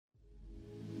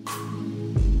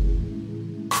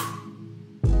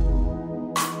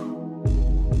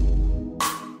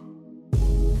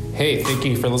Hey, thank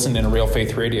you for listening to Real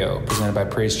Faith Radio, presented by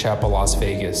Praise Chapel Las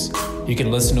Vegas. You can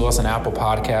listen to us on Apple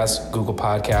Podcasts, Google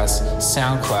Podcasts,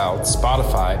 SoundCloud,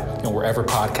 Spotify, and wherever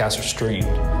podcasts are streamed.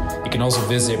 You can also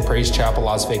visit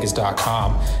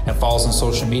praisechapellasvegas.com and follow us on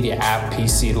social media at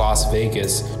PC Las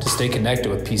Vegas to stay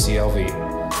connected with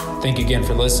PCLV. Thank you again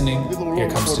for listening. Here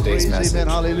comes today's message. Amen.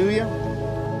 Hallelujah.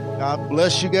 God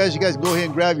bless you guys. You guys go ahead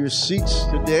and grab your seats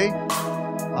today.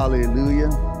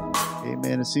 Hallelujah.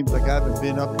 Amen. It seems like I haven't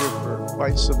been up here for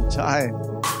quite some time.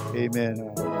 Amen.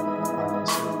 So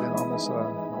it's been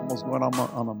almost going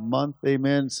on a month.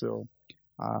 Amen. So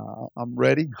I'm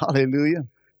ready. Hallelujah.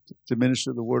 To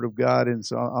minister the word of God. And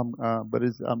so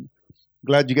I'm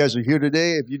glad you guys are here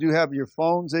today. If you do have your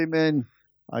phones, amen,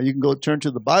 you can go turn to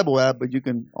the Bible app, but you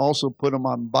can also put them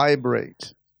on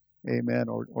vibrate. Amen.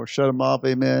 Or shut them off.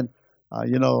 Amen.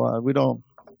 We don't,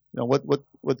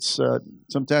 what's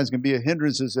sometimes can be a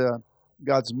hindrance is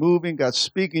God's moving, God's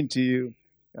speaking to you,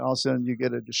 and all of a sudden you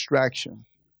get a distraction.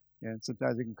 And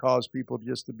sometimes it can cause people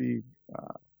just to be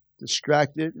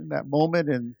distracted in that moment.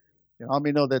 And how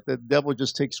many know that the devil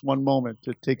just takes one moment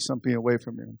to take something away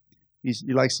from you? He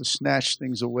likes to snatch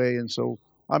things away. And so,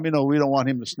 how many know we don't want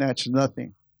him to snatch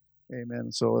nothing?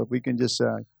 Amen. So if we can just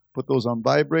put those on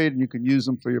vibrate, and you can use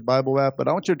them for your Bible app. But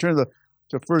I want you to turn to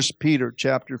 1 Peter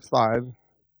chapter 5.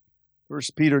 1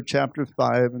 Peter chapter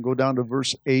 5 and go down to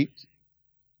verse 8.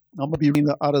 I'm going to be reading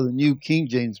out of the New King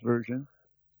James Version.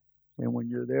 And when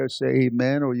you're there, say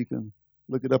amen, or you can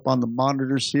look it up on the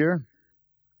monitors here.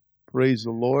 Praise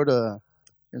the Lord. And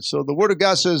so the Word of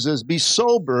God says, be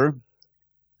sober,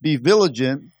 be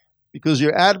vigilant, because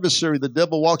your adversary, the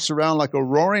devil, walks around like a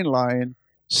roaring lion,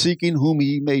 seeking whom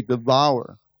he may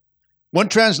devour. One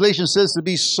translation says to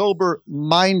be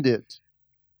sober-minded.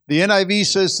 The NIV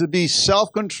says to be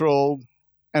self-controlled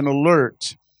and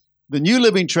alert. The New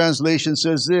Living Translation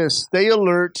says this, stay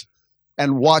alert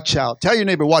and watch out. Tell your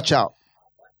neighbor, watch out.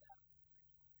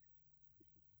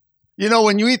 You know,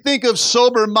 when you think of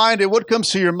sober-minded, what comes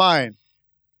to your mind?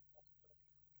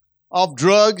 Off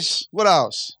drugs? What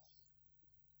else?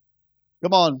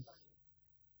 Come on.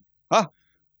 Huh?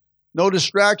 No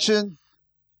distraction?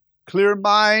 Clear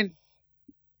mind?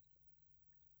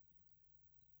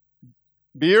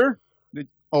 Beer?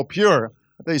 Oh, pure.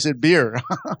 I thought you said beer.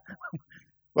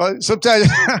 Well, sometimes,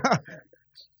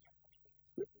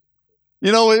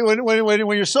 you know,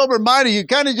 when you're sober-minded, you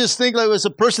kind of just think like it's a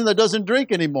person that doesn't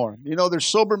drink anymore. You know, they're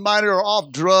sober-minded or off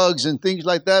drugs and things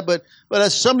like that. But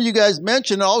as some of you guys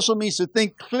mentioned, it also means to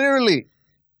think clearly.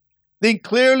 Think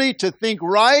clearly, to think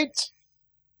right,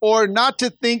 or not to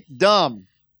think dumb.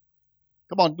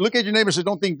 Come on, look at your neighbor and say,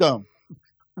 don't think dumb.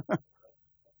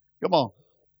 Come on.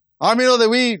 I mean, know that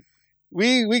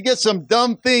we get some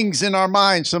dumb things in our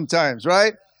minds sometimes,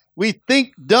 right? We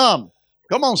think dumb.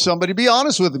 Come on, somebody, be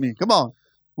honest with me. Come on.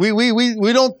 We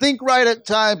don't think right at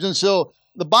times. And so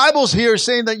the Bible's here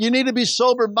saying that you need to be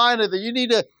sober-minded, that you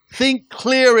need to think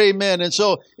clear, amen. And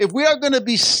so if we are going to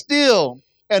be still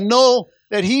and know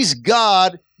that He's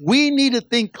God, we need to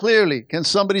think clearly. Can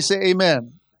somebody say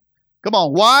amen? Come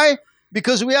on. Why?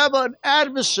 Because we have an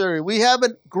adversary. We have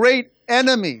a great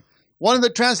enemy. One of the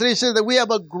translations says that we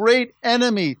have a great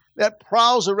enemy that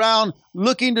prowls around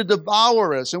looking to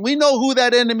devour us. And we know who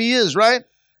that enemy is, right?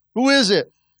 Who is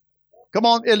it? Come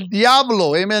on, El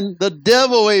Diablo, amen. The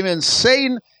devil, amen.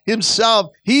 Satan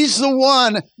himself. He's the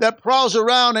one that prowls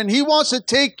around and he wants to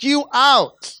take you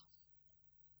out.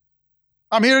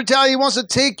 I'm here to tell you, he wants to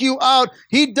take you out.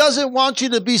 He doesn't want you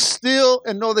to be still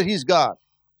and know that He's God.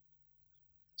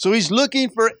 So he's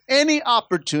looking for any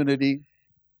opportunity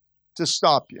to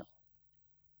stop you.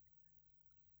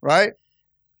 Right?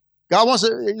 God wants to,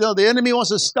 the enemy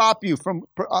wants to stop you from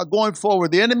going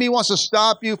forward. The enemy wants to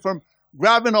stop you from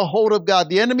grabbing a hold of God.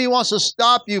 The enemy wants to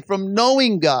stop you from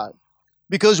knowing God.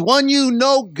 Because when you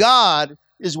know God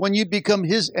is when you become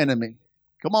His enemy.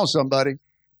 Come on, somebody.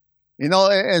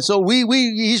 And so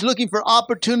he's looking for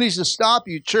opportunities to stop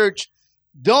you. Church,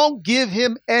 don't give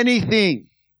him anything.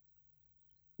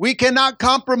 We cannot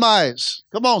compromise.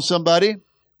 Come on, somebody.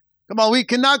 Come on, we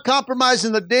cannot compromise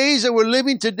in the days that we're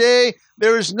living today.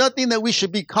 There is nothing that we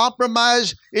should be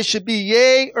compromised. It should be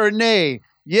yay or nay,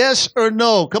 yes or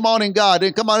no. Come on in God.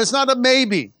 And come on, it's not a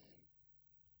maybe.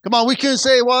 Come on, we can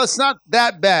say, well, it's not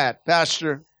that bad,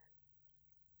 Pastor.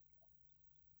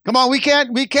 Come on, we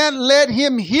can't let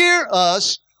him hear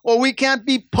us, or we can't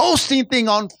be posting things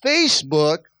on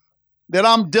Facebook that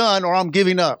I'm done or I'm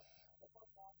giving up.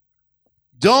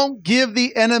 Don't give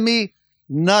the enemy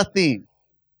nothing.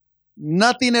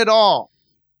 Nothing at all.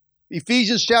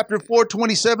 Ephesians chapter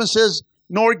 4:27 says,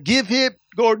 nor give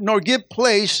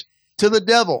place to the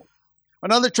devil.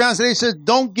 Another translation says,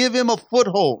 don't give him a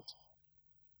foothold.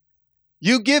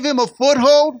 You give him a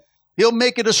foothold, he'll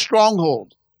make it a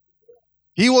stronghold.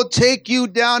 He will take you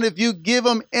down if you give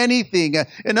him anything.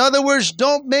 In other words,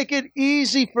 don't make it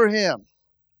easy for him.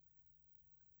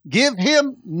 Give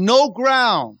him no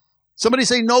ground. Somebody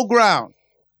say no ground.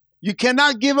 You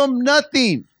cannot give him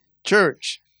nothing,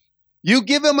 church. You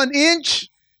give him an inch,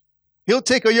 he'll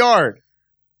take a yard.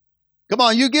 Come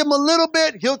on, you give him a little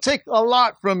bit, he'll take a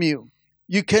lot from you.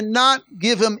 You cannot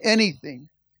give him anything.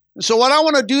 And so what I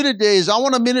want to do today is I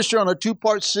want to minister on a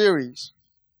 2-part series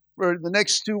for the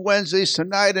next 2 Wednesdays,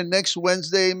 tonight and next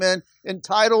Wednesday, amen,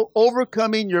 entitled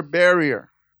Overcoming Your Barrier.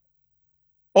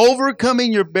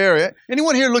 Overcoming your barrier.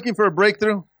 Anyone here looking for a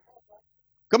breakthrough?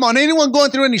 Come on, anyone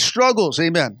going through any struggles?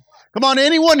 Amen. Come on,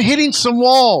 anyone hitting some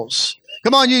walls?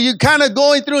 Come on, you kind of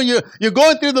going through and you're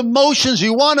going through the motions.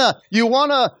 You wanna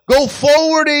go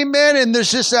forward, amen. And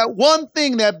there's just that one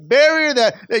thing, that barrier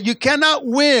that you cannot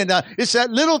win. It's that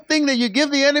little thing that you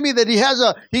give the enemy that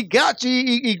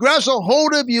he grabs a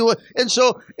hold of you. And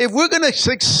so if we're gonna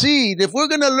succeed, if we're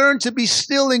gonna learn to be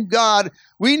still in God,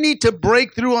 we need to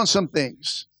break through on some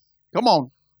things. Come on.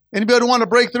 Anybody want to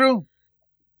break through?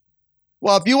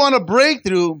 Well, if you want to break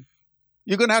through,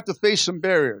 you're gonna have to face some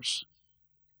barriers.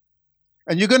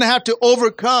 And you're going to have to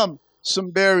overcome some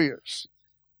barriers.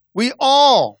 We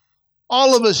all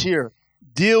of us here,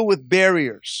 deal with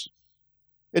barriers.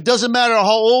 It doesn't matter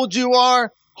how old you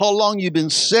are, how long you've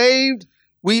been saved.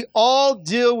 We all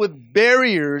deal with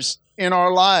barriers in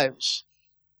our lives.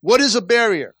 What is a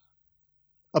barrier?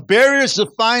 A barrier is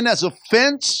defined as a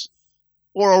fence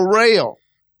or a rail.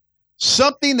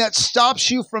 Something that stops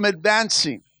you from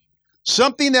advancing.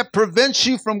 Something that prevents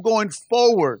you from going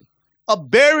forward. A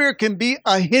barrier can be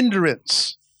a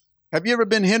hindrance. Have you ever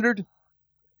been hindered?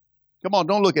 Come on,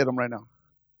 don't look at them right now.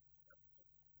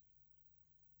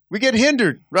 We get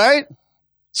hindered, right?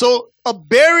 So a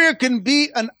barrier can be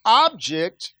an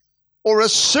object or a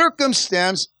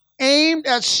circumstance aimed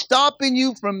at stopping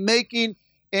you from making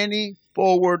any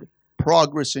forward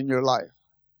progress in your life.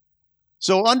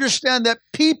 So understand that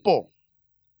people,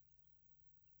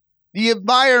 the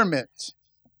environment,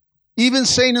 even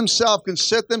Satan himself can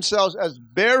set themselves as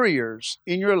barriers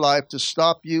in your life to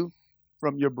stop you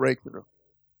from your breakthrough.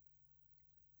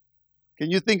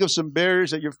 Can you think of some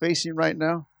barriers that you're facing right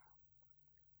now?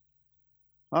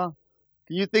 Huh?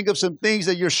 Can you think of some things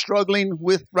that you're struggling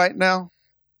with right now?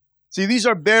 See, these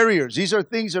are barriers. These are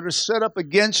things that are set up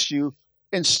against you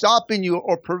and stopping you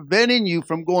or preventing you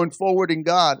from going forward in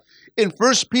God. In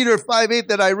 1 Peter 5:8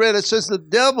 that I read, it says the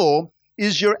devil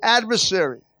is your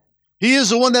adversary. He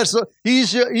is the one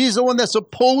he's the one that's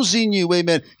opposing you,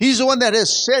 amen. He's the one that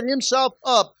has set himself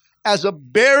up as a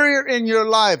barrier in your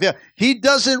life. Yeah. He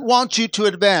doesn't want you to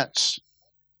advance.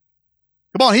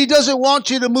 Come on, he doesn't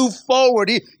want you to move forward.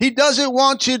 He doesn't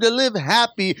want you to live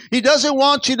happy. He doesn't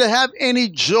want you to have any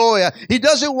joy. He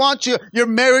doesn't want your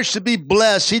marriage to be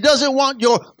blessed. He doesn't want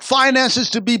your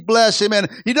finances to be blessed, amen.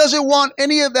 He doesn't want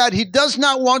any of that. He does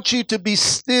not want you to be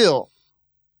still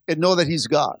and know that he's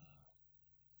God.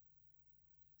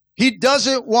 He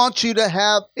doesn't want you to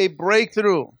have a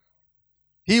breakthrough.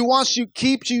 He wants to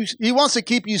keep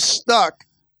you stuck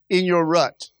in your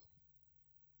rut.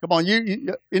 Come on,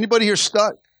 anybody here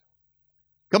stuck?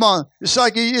 Come on, it's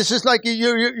just like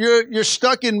you're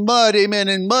stuck in mud, amen.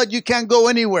 In mud, you can't go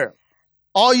anywhere.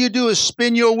 All you do is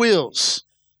spin your wheels,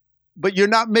 but you're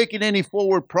not making any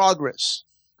forward progress.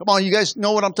 Come on, you guys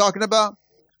know what I'm talking about?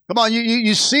 Come on,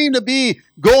 you seem to be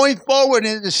going forward,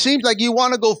 and it seems like you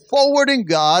want to go forward in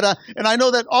God. And I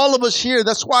know that all of us here,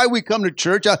 that's why we come to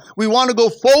church. We want to go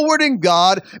forward in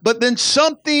God, but then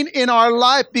something in our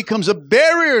life becomes a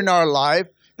barrier in our life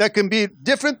that can be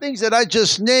different things that I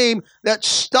just named that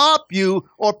stop you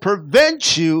or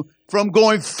prevent you from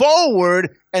going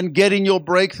forward and getting your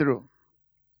breakthrough.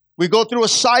 We go through a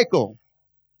cycle.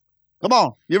 Come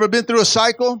on, you ever been through a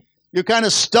cycle? You're kind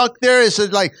of stuck there. It's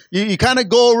like you kind of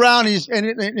go around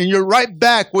and you're right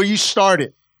back where you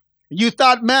started. You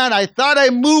thought, man, I thought I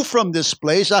moved from this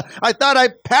place. I thought I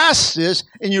passed this,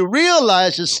 and you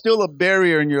realize there's still a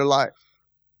barrier in your life.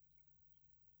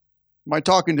 Am I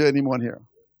talking to anyone here?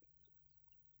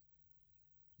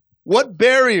 What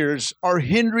barriers are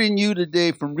hindering you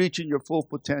today from reaching your full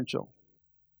potential?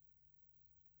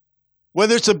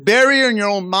 Whether it's a barrier in your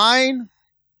own mind,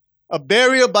 a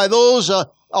barrier by those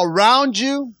around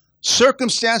you,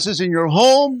 circumstances in your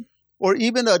home, or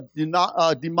even a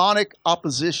demonic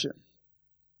opposition.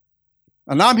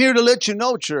 And I'm here to let you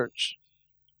know, church,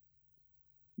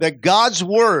 that God's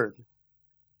word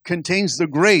contains the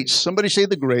grace. Somebody say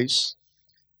the grace.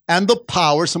 And the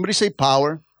power. Somebody say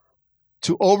power.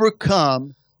 to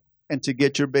overcome and to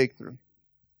get your breakthrough.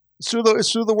 It's through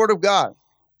the Word of God.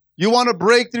 You want a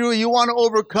breakthrough, you want to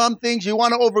overcome things, you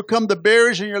want to overcome the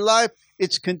barriers in your life,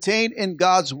 it's contained in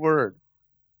God's Word.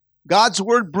 God's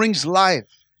Word brings life.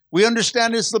 We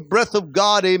understand it's the breath of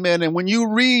God, amen. And when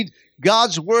you read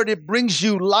God's Word, it brings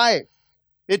you life.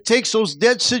 It takes those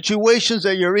dead situations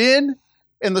that you're in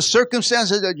and the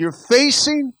circumstances that you're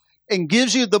facing and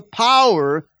gives you the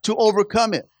power to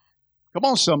overcome it. Come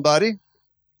on, somebody.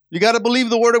 You got to believe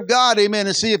the Word of God, amen.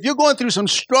 And see, if you're going through some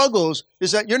struggles,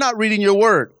 is that you're not reading your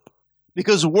Word,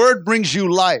 because the Word brings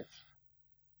you life.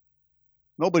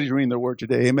 Nobody's reading their Word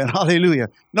today, amen. Hallelujah.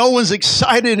 No one's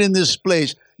excited in this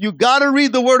place. You got to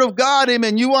read the Word of God,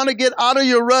 amen. You want to get out of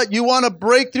your rut. You want to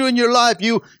break through in your life.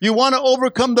 You want to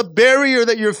overcome the barrier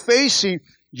that you're facing.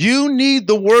 You need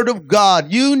the Word of God.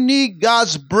 You need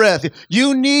God's breath.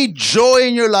 You need joy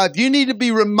in your life. You need to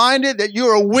be reminded that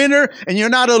you're a winner and you're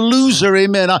not a loser.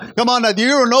 Amen. Come on,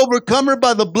 you're an overcomer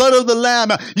by the blood of the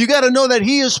Lamb. You got to know that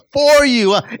He is for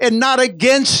you and not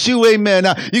against you. Amen.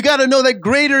 You got to know that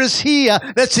greater is He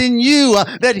that's in you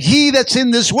than he that's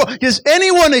in this world. Is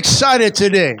anyone excited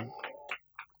today?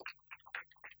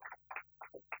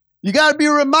 You got to be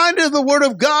reminded of the Word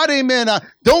of God, amen.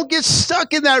 Don't get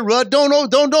stuck in that rut.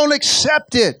 Don't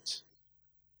accept it.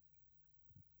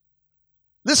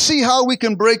 Let's see how we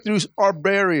can break through our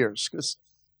barriers, because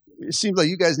it seems like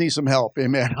you guys need some help,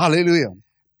 amen. Hallelujah.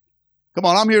 Come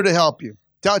on, I'm here to help you.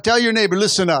 Tell your neighbor,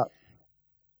 listen up.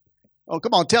 Oh,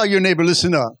 come on, tell your neighbor,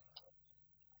 listen up.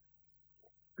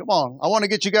 Come on, I want to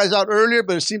get you guys out earlier,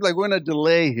 but it seems like we're in a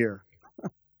delay here.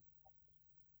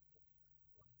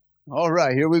 All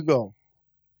right, here we go.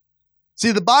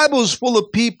 See, the Bible is full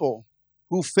of people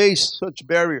who face such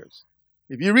barriers.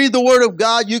 If you read the Word of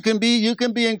God, you can be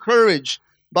encouraged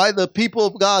by the people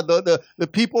of God, the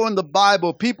people in the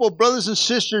Bible, people, brothers and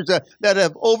sisters that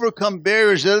have overcome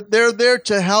barriers. They're there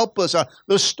to help us.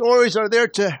 The stories are there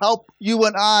to help you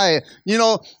and I. You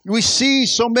know, we see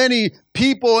so many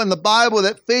people in the Bible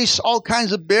that face all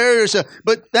kinds of barriers,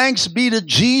 but thanks be to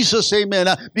Jesus, amen,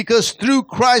 because through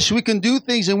Christ we can do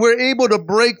things and we're able to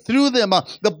break through them.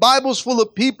 The Bible's full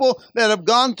of people that have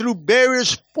gone through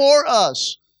barriers for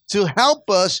us to help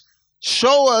us,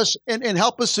 show us, and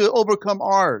help us to overcome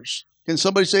ours. Can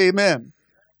somebody say amen?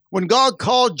 When God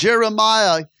called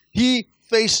Jeremiah, he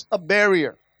faced a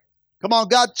barrier. Come on,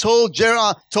 God told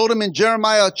him in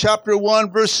Jeremiah chapter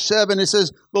 1, verse 7, it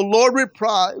says, the Lord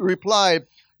replied,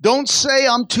 don't say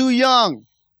I'm too young.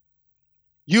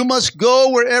 You must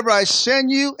go wherever I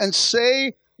send you and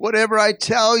say whatever I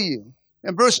tell you.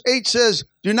 And verse 8 says,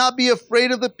 do not be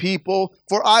afraid of the people,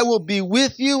 for I will be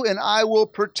with you and I will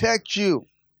protect you.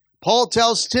 Paul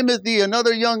tells Timothy,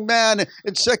 another young man,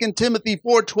 in 2 Timothy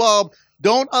 4:12,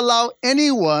 don't allow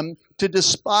anyone to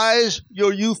despise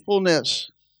your youthfulness.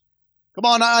 Come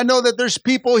on, I know that there's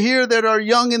people here that are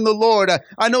young in the Lord.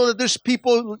 I know that there's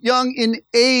people young in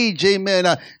age, amen.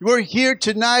 We're here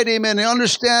tonight, amen, and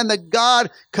understand that God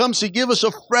comes to give us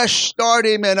a fresh start,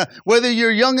 amen. Whether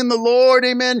you're young in the Lord,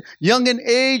 amen, young in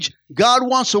age, God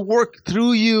wants to work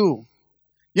through you.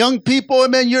 Young people,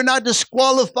 amen, you're not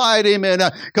disqualified, amen.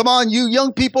 Come on, you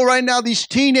young people right now, these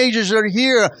teenagers that are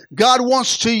here, God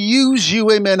wants to use you,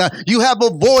 amen. You have a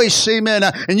voice, amen,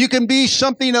 and you can be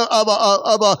something of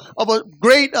a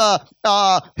great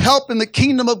help in the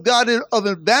kingdom of God, of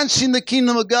advancing the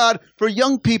kingdom of God for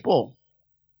young people.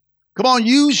 Come on,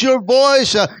 use your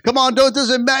voice. Come on,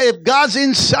 doesn't matter. If God's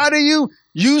inside of you,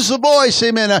 use the voice,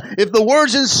 amen. If the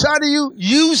word's inside of you,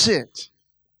 use it.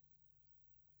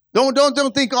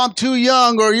 Don't think I'm too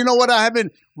young, or you know what, I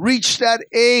haven't reached that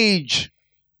age.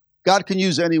 God can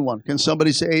use anyone. Can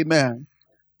somebody say amen?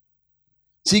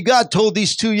 See, God told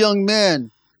these two young men,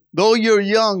 though you're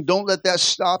young, don't let that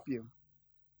stop you.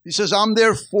 He says, I'm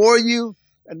there for you,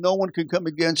 and no one can come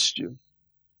against you.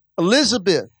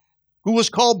 Elizabeth, who was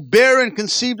called barren,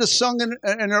 conceived a son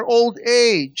in her old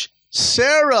age.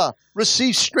 Sarah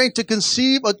received strength to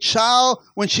conceive a child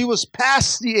when she was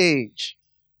past the age.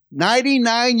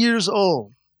 99 years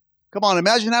old. Come on,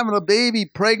 imagine having a baby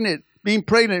being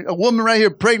pregnant, a woman right here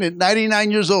pregnant, 99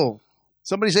 years old.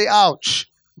 Somebody say, ouch.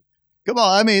 Come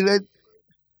on, I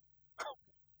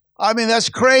mean, that's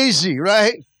crazy,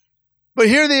 right? But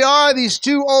here they are, these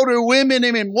two older women,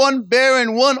 amen, one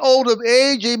barren, one old of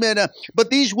age, amen. But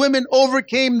these women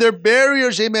overcame their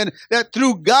barriers, amen, that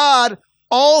through God,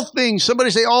 all things,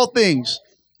 somebody say all things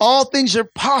are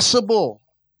possible.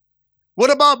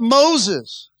 What about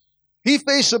Moses? He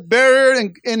faced a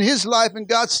barrier in his life, and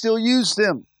God still used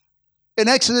him. In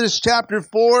Exodus chapter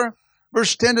 4,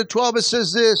 verse 10 to 12, it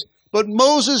says this, but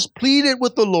Moses pleaded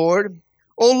with the Lord,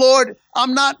 Oh Lord,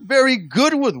 I'm not very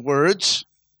good with words.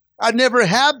 I never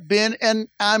have been, and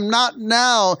I'm not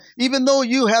now. Even though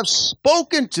you have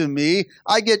spoken to me,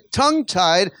 I get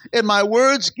tongue-tied, and my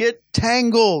words get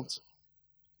tangled.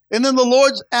 And then the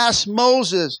Lord asked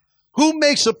Moses, who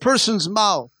makes a person's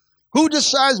mouth? Who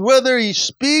decides whether he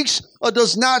speaks or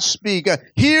does not speak?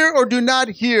 Hear or do not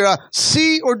hear?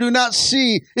 See or do not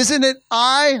see? Isn't it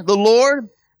I, the Lord?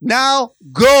 Now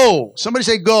go. Somebody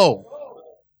say go.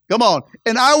 Come on.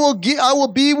 And I will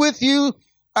be with you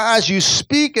as you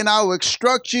speak, and I will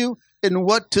instruct you in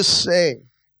what to say.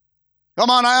 Come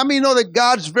on. I mean, know that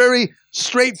God's very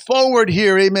straightforward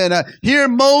here. Amen. Here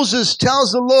Moses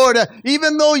tells the Lord,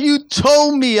 even though you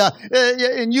told me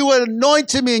and you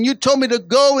anointed me and you told me to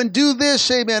go and do this,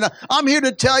 amen, I'm here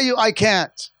to tell you I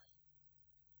can't.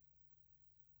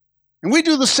 And we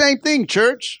do the same thing,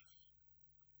 church.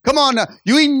 Come on now.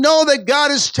 We know that God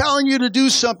is telling you to do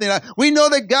something. We know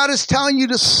that God is telling you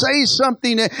to say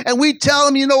something. And we tell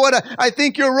him, you know what? I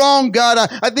think you're wrong, God.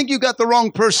 I think you got the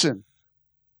wrong person.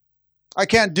 I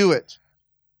can't do it.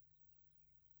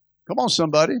 Come on,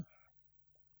 somebody.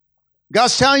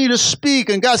 God's telling you to speak,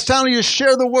 and God's telling you to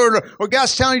share the word, or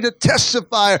God's telling you to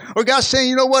testify, or God's saying,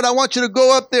 you know what, I want you to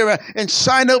go up there and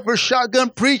sign up for shotgun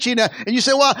preaching. And you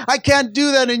say, well, I can't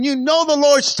do that. And you know the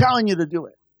Lord's telling you to do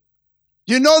it.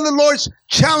 You know the Lord's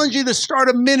challenging you to start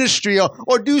a ministry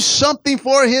or do something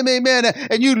for him, amen.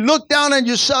 And you look down on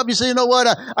yourself, you say, you know what,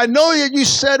 I know that you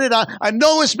said it. I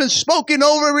know it's been spoken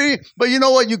over me, but you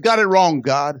know what, you got it wrong,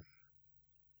 God.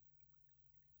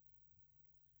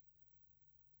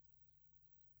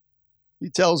 He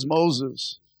tells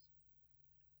Moses,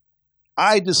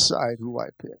 I decide who I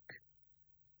pick.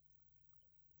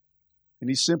 And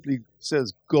he simply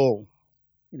says, go.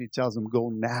 And he tells him, go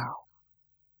now.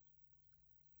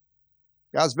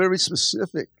 God's very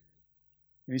specific.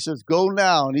 And he says, go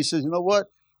now. And he says, you know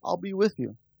what? I'll be with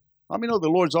you. How many know the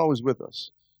Lord's always with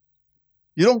us?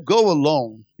 You don't go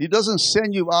alone. He doesn't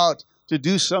send you out to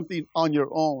do something on your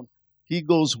own. He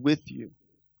goes with you.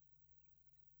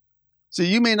 So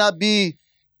you may not be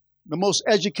the most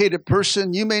educated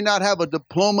person. You may not have a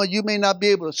diploma. You may not be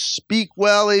able to speak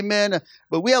well, amen.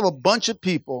 But we have a bunch of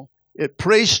people at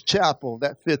Praise Chapel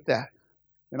that fit that.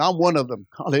 And I'm one of them.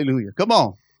 Hallelujah. Come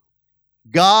on.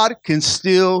 God can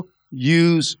still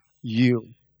use you.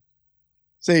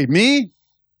 Say, me?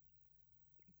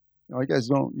 No, you guys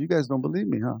don't believe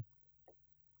me, huh?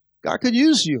 God could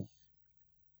use you.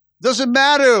 Doesn't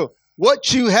matter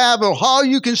what you have or how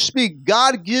you can speak.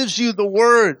 God gives you the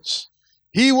words.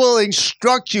 He will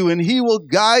instruct you and he will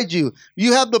guide you.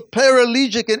 You have the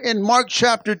paralytic in Mark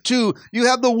chapter 2. You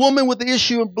have the woman with the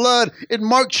issue of blood in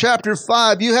Mark chapter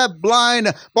 5. You have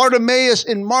blind Bartimaeus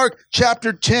in Mark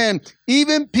chapter 10.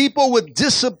 Even people with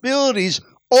disabilities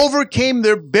overcame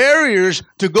their barriers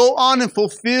to go on and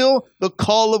fulfill the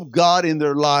call of God in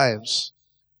their lives.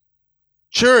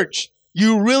 Church,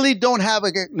 you really don't have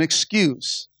an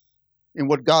excuse in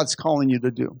what God's calling you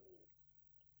to do.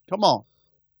 Come on.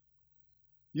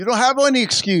 You don't have any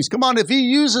excuse. Come on, if he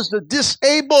uses the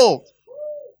disabled,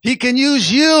 he can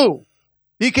use you.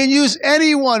 He can use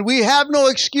anyone. We have no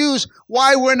excuse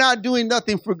why we're not doing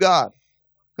nothing for God.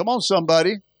 Come on,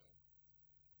 somebody.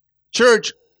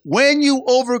 Church, when you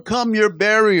overcome your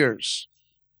barriers,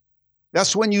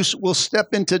 that's when you will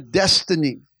step into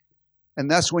destiny.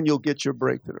 And that's when you'll get your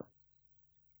breakthrough.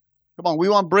 Come on, we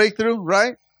want breakthrough,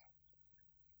 right?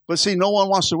 But see, no one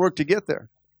wants to work to get there.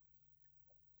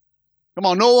 Come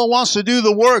on, no one wants to do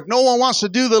the work. No one wants to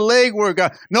do the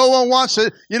legwork. No one wants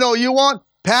to, you want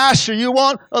pastor, you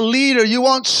want a leader, you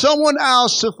want someone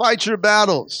else to fight your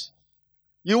battles.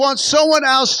 You want someone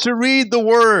else to read the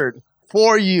word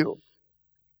for you.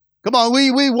 Come on, we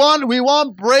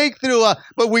want breakthrough,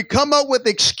 but we come up with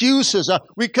excuses.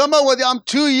 We come up with, I'm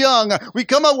too young. We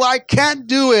come up with, I can't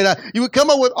do it. You come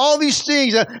up with all these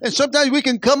things, and sometimes we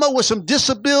can come up with some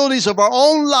disabilities of our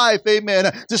own life,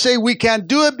 amen, to say we can't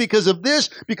do it because of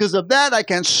this, because of that. I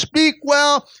can't speak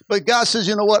well, but God says,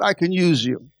 you know what, I can use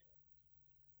you.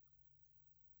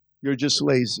 You're just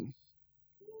lazy.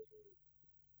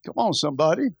 Come on,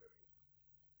 somebody.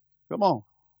 Come on.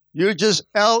 You're just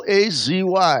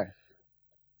L-A-Z-Y.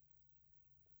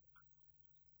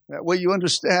 That way you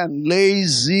understand,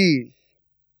 lazy.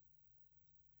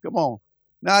 Come on.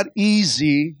 Not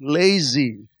easy,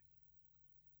 lazy.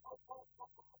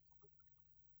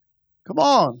 Come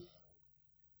on.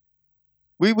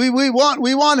 We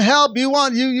want help. We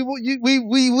want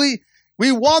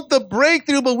we want the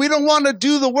breakthrough, but we don't want to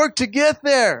do the work to get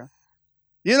there.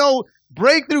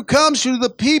 Breakthrough comes through the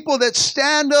people that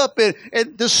stand up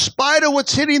and despite of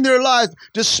what's hitting their lives,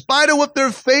 despite of what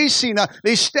they're facing,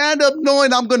 they stand up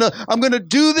knowing I'm gonna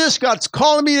do this. God's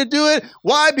calling me to do it.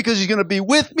 Why? Because He's gonna be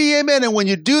with me, amen. And when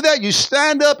you do that, you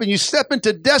stand up and you step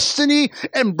into destiny,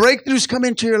 and breakthroughs come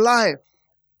into your life.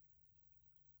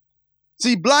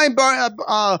 See, blind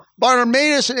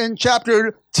Bartimaeus in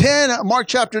chapter 10, Mark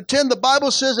chapter 10, the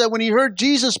Bible says that when he heard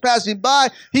Jesus passing by,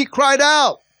 he cried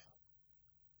out.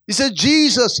 He said,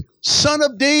 Jesus, Son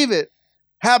of David,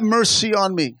 have mercy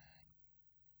on me.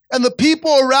 And the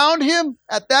people around him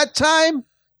at that time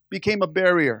became a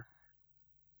barrier.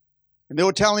 And they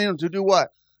were telling him to do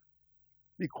what?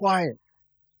 Be quiet.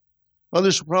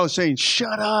 Others were probably saying,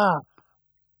 shut up.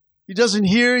 He doesn't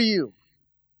hear you.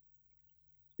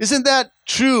 Isn't that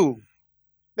true?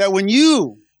 That when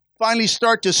you finally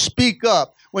start to speak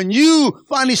up, when you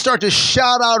finally start to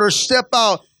shout out or step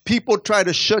out, people try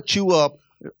to shut you up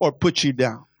or put you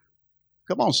down.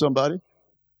 Come on, somebody.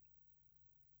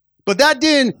 But that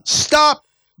didn't stop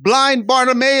blind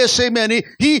Bartimaeus, amen.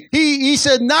 He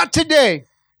said, not today.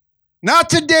 Not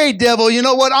today, devil. You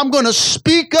know what? I'm going to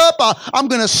speak up. I'm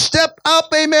going to step up,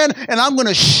 amen, and I'm going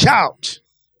to shout.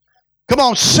 Come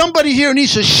on, somebody here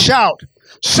needs to shout.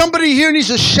 Somebody here needs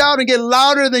to shout and get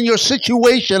louder than your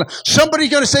situation.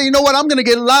 Somebody's going to say, you know what, I'm going to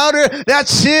get louder.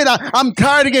 That's it. I'm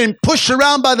tired of getting pushed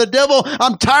around by the devil.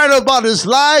 I'm tired about his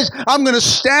lies. I'm going to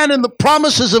stand in the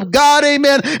promises of God,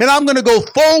 amen, and I'm going to go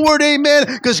forward, amen,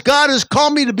 because God has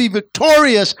called me to be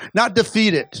victorious, not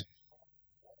defeated.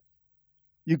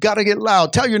 You got to get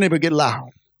loud. Tell your neighbor, get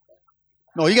loud.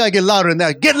 No, you got to get louder than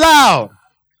that. Get loud.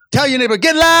 Tell your neighbor,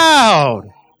 get loud.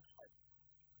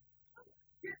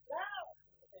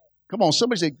 Come on,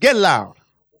 somebody say, get loud.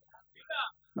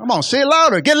 Come on, say it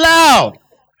louder. Get loud.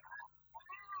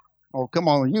 Oh, come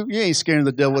on. You ain't scaring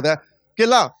the devil with that. Get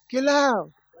loud. Get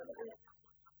loud.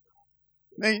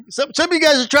 Some of you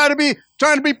guys are trying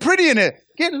to be pretty in it.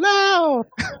 Get loud.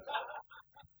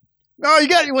 No,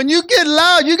 when you get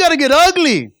loud, you got to get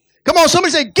ugly. Come on,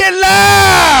 somebody say, get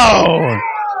loud.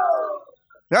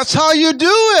 That's how you do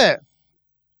it.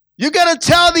 You got to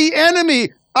tell the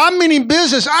enemy, I'm meaning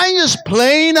business. I ain't just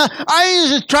playing. I ain't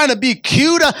just trying to be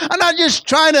cute. I'm not just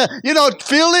trying to,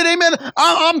 feel it. Amen.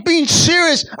 I'm being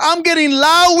serious. I'm getting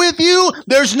loud with you.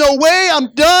 There's no way.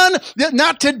 I'm done.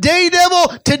 Not today,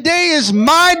 devil. Today is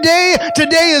my day.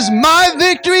 Today is my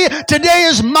victory. Today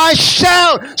is my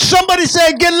shout. Somebody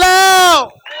say, get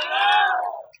loud.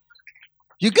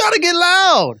 You got to get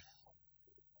loud.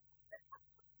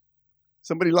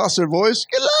 Somebody lost their voice.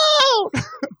 Get loud.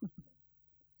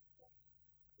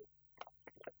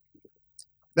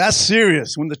 That's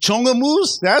serious. When the chonga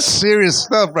moves, that's serious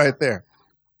stuff right there.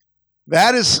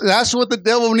 That's what the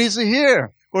devil needs to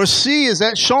hear or see, is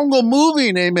that chonga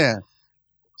moving, amen.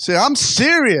 Say, I'm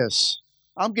serious.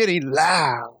 I'm getting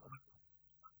loud.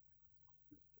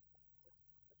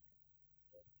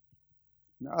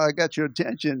 Now I got your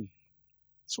attention.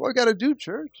 That's what I got to do,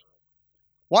 church.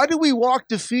 Why do we walk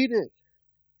defeated?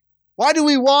 Why do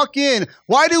we walk in?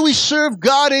 Why do we serve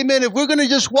God? Amen. If we're going to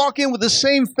just walk in with the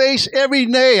same face every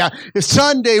day,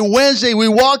 Sunday, Wednesday, we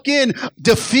walk in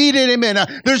defeated. Amen.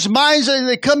 There's minds that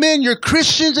they come in. You're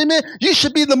Christians. Amen. You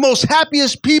should be the most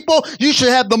happiest people. You should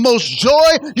have the most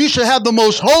joy. You should have the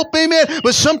most hope. Amen.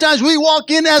 But sometimes we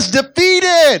walk in as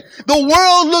defeated. The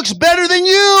world looks better than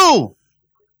you.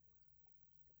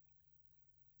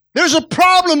 There's a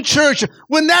problem, church,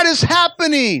 when that is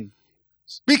happening.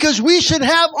 Because we should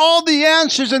have all the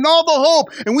answers and all the hope,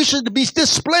 and we should be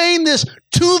displaying this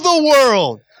to the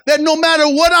world. That no matter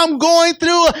what I'm going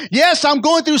through, yes, I'm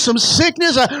going through some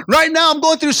sickness. Right now I'm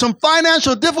going through some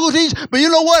financial difficulties, but you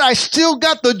know what? I still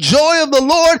got the joy of the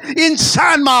Lord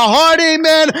inside my heart,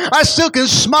 amen. I still can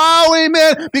smile,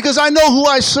 amen, because I know who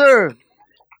I serve.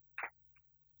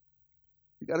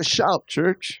 You got to shout,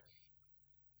 church.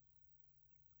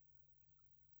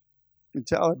 You can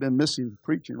tell I've been missing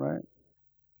preaching, right?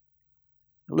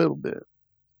 A little bit.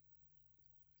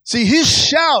 See, his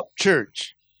shout,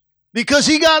 church, because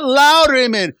he got louder,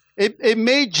 amen, it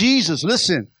made Jesus,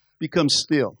 listen, become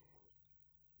still.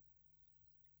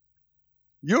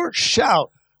 Your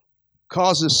shout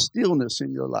causes stillness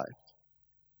in your life.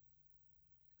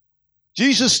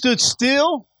 Jesus stood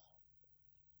still,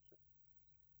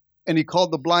 and he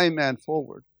called the blind man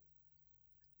forward.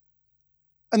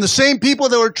 And the same people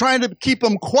that were trying to keep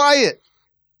him quiet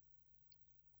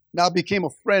now became a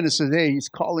friend and said, hey, he's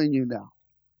calling you now.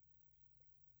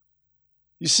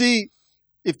 You see,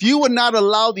 if you would not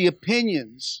allow the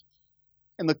opinions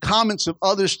and the comments of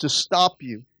others to stop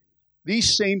you,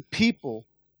 these same people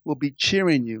will be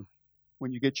cheering you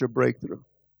when you get your breakthrough.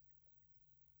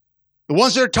 The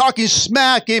ones that are talking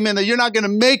smack, amen, that you're not going to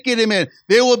make it, amen,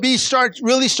 they will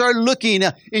really start looking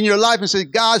in your life and say,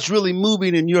 God's really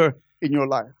moving in your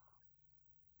life.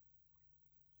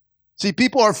 See,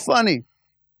 people are funny.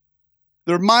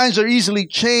 Their minds are easily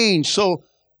changed. So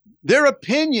their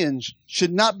opinions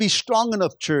should not be strong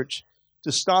enough, church,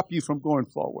 to stop you from going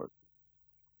forward.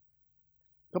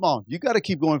 Come on, you got to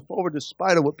keep going forward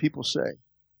despite of what people say.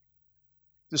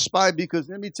 Despite, because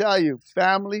let me tell you,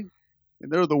 family,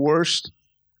 and they're the worst.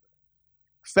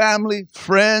 Family,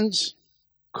 friends,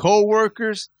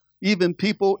 co-workers, even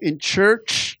people in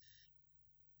church.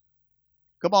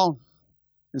 Come on.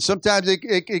 And sometimes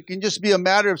it can just be a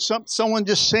matter of someone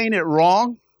just saying it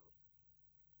wrong,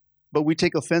 but we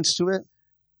take offense to it.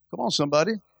 Come on,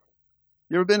 somebody.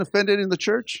 You ever been offended in the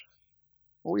church?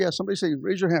 Oh, yeah, somebody say,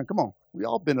 raise your hand. Come on. We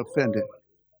all been offended.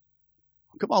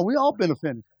 Come on, we all been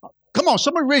offended. Come on,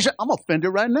 somebody raise your hand. I'm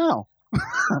offended right now.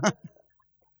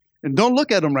 And don't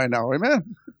look at them right now,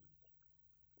 amen?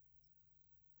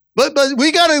 But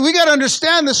we gotta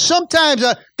understand that sometimes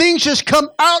things just come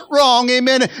out wrong,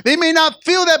 amen. They may not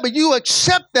feel that, but you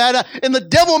accept that, and the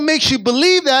devil makes you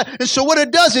believe that, and so what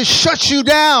it does is shuts you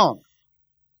down.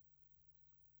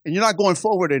 And you're not going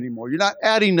forward anymore. You're not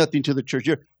adding nothing to the church.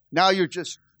 Now you're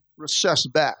just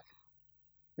recessed back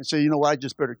and say, you know what, I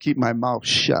just better keep my mouth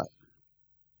shut.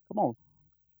 Come on.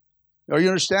 Are you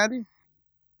understanding?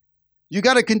 You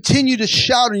got to continue to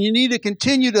shout, and you need to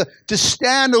continue to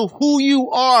stand of who you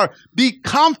are. Be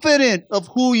confident of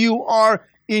who you are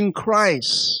in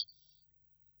Christ.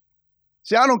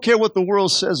 See, I don't care what the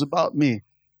world says about me.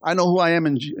 I know who I am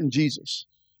in Jesus.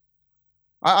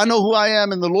 I know who I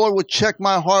am, and the Lord will check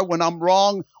my heart when I'm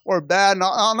wrong or bad, and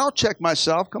I'll check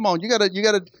myself. Come on, you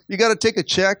gotta take a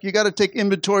check. You gotta take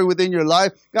inventory within your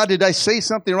life. God, did I say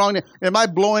something wrong? Am I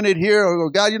blowing it here? Or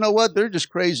God, you know what? They're just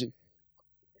crazy.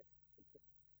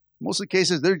 Most of the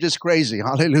cases, they're just crazy.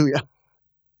 Hallelujah.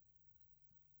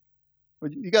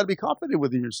 But you got to be confident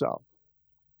within yourself.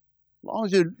 As long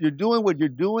as you're doing what you're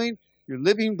doing, you're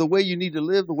living the way you need to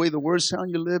live, the way the Word's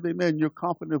telling you to live, amen, you're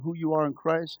confident of who you are in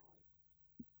Christ,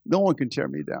 no one can tear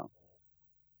me down.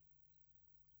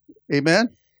 Amen?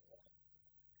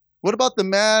 What about the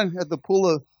man at the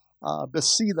pool of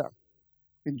Bethesda?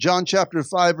 In John chapter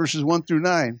 5, verses 1 through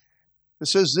 9, it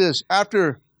says this,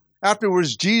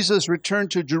 Afterwards, Jesus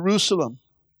returned to Jerusalem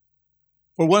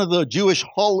for one of the Jewish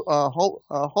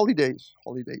holy days.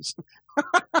 Holy days.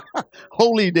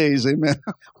 Holy days, amen.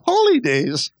 Holy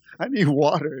days. I need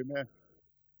water, amen.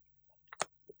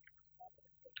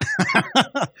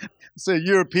 It's a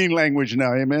European language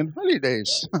now, amen. Holy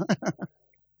days.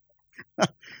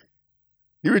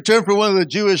 He returned for one of the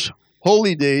Jewish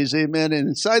holy days, amen. And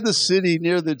inside the city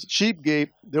near the sheep gate,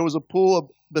 there was a pool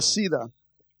of Bethesda,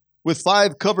 with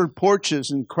 5 covered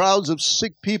porches and crowds of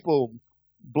sick people,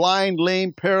 blind,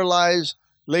 lame, paralyzed,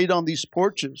 laid on these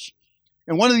porches.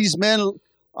 And one of these men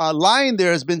lying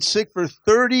there has been sick for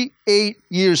 38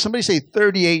 years. Somebody say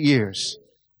 38 years.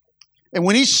 And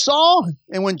when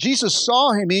Jesus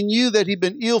saw him, he knew that he'd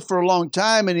been ill for a long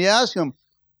time, and he asked him,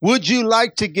 would you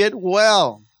like to get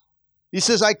well? He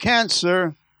says, I can't,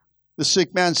 sir. The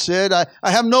sick man said, I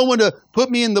have no one to put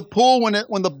me in the pool when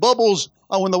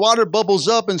the water bubbles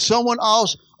up, and someone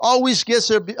else always gets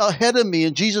there ahead of me.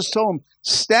 And Jesus told him,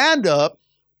 stand up,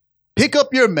 pick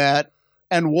up your mat,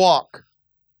 and walk.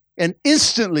 And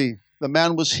instantly the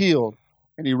man was healed,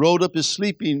 and he rolled up his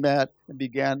sleeping mat and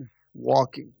began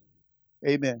walking.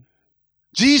 Amen.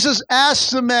 Jesus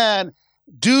asked the man,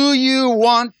 do you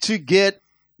want to get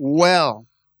well?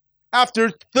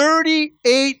 After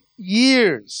 38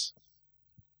 years,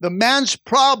 the man's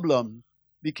problem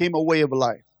became a way of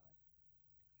life.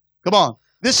 Come on.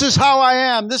 This is how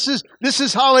I am. This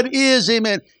is how it is.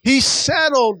 Amen. He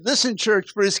settled, listen,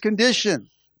 church, for his condition.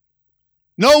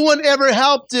 No one ever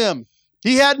helped him.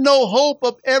 He had no hope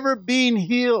of ever being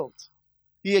healed.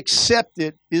 He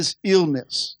accepted his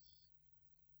illness.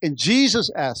 And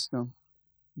Jesus asked him,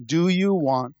 do you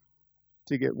want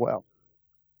to get well?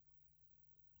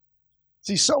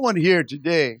 See, someone here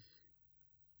today,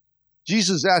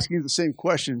 Jesus is asking the same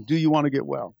question, do you want to get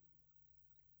well?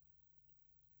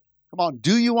 Come on,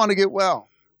 do you want to get well?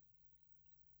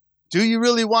 Do you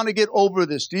really want to get over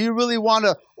this? Do you really want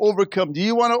to overcome? Do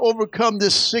you want to overcome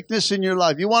this sickness in your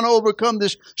life? You want to overcome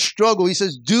this struggle? He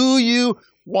says, do you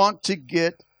want to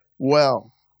get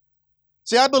well?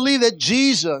 See, I believe that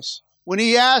Jesus, when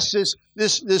he asked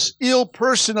this ill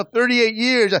person of 38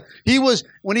 years,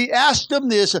 when he asked him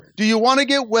this, do you want to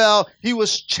get well? He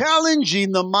was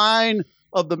challenging the mind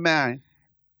of the man.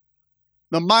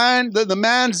 The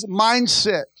man's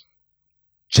mindset.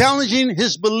 Challenging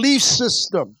his belief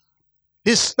system.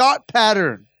 his thought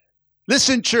pattern.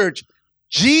 Listen, church,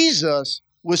 Jesus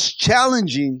was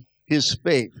challenging his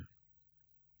faith.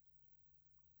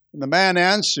 And the man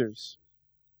answers,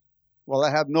 well,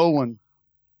 I have no one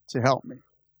to help me.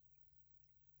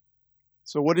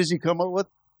 So what does he come up with?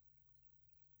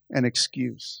 An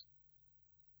excuse.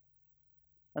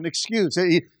 An excuse.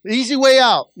 The easy way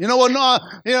out. You know what?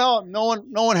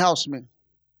 No one helps me.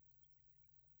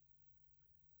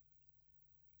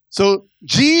 So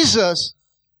Jesus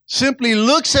simply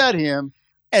looks at him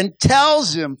and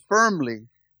tells him firmly,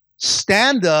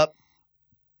 stand up,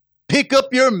 pick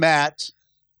up your mat,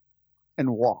 and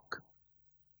walk.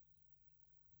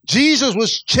 Jesus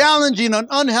was challenging an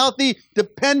unhealthy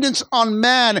dependence on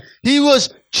man. He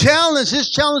was challenged. His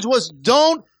challenge was,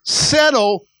 don't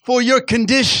settle for your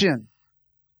condition.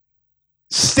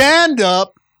 Stand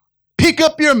up, pick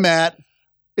up your mat,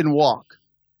 and walk.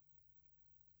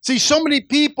 See, so many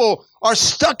people are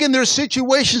stuck in their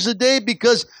situations today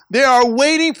because they are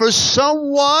waiting for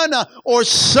someone or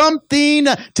something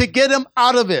to get them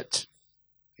out of it.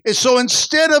 And so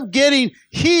instead of getting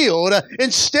healed,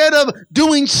 instead of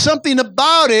doing something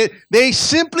about it, they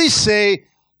simply say,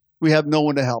 we have no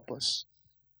one to help us.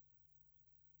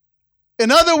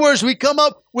 In other words, we come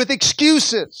up with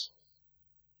excuses.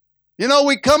 You know,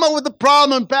 we come up with the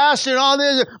problem, and Pastor, and all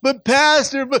this, but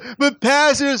Pastor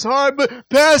is hard, but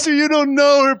Pastor, you don't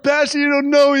know her, Pastor, you don't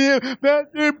know him,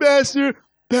 Pastor,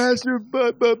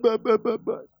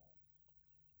 but.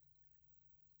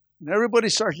 And everybody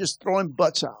starts just throwing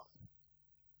butts out.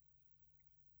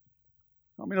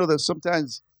 I mean, know that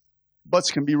sometimes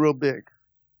butts can be real big.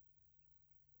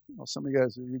 Well, some of you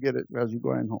guys, you get it as you're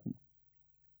going home.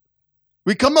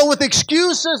 We come up with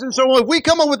excuses, and so when we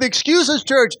come up with excuses,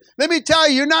 church, let me tell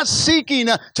you, you're not seeking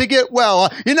to get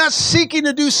well. You're not seeking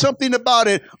to do something about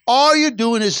it. All you're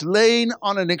doing is laying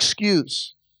on an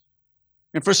excuse.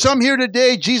 And for some here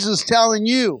today, Jesus is telling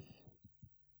you,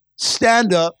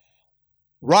 stand up,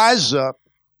 rise up,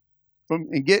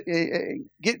 and get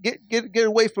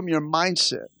away from your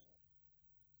mindset.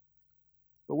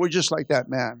 But we're just like that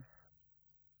man.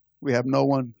 We have no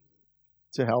one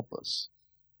to help us.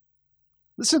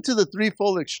 Listen to the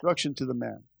threefold instruction to the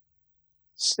man.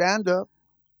 Stand up,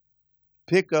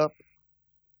 pick up,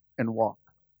 and walk.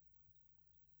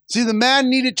 See, the man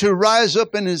needed to rise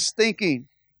up in his thinking.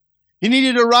 He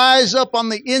needed to rise up on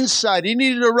the inside. He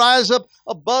needed to rise up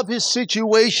above his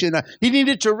situation. He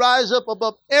needed to rise up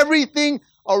above everything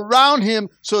around him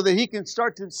so that he can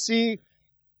start to see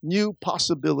new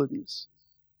possibilities.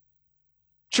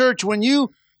 Church, when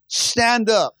you stand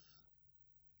up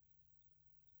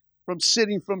from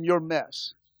sitting from your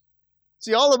mess.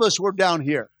 See, all of us, we're down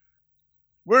here.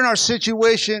 We're in our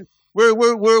situation.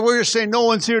 We're saying no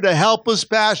one's here to help us,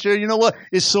 Pastor. You know what?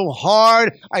 It's so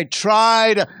hard. I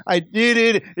tried. I did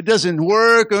it. It doesn't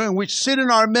work. And we sit in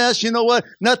our mess. You know what?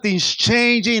 Nothing's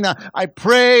changing. I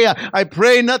pray.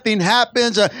 Nothing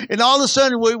happens. And all of a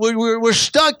sudden, we're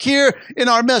stuck here in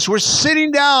our mess. We're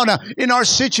sitting down in our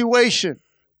situation.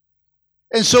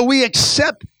 And so we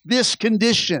accept this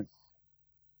condition.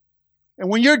 And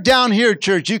when you're down here,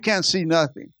 church, you can't see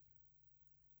nothing.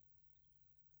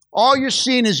 All you're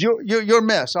seeing is your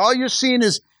mess. All you're seeing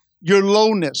is your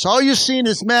lowness. All you're seeing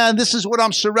is, man, this is what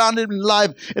I'm surrounded in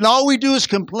life. And all we do is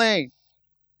complain.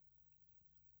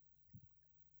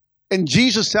 And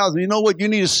Jesus tells me, you know what? You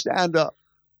need to stand up.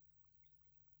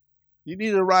 You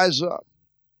need to rise up.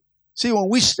 See, when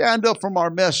we stand up from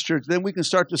our mess, church, then we can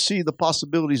start to see the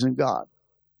possibilities in God.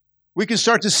 We can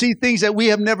start to see things that we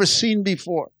have never seen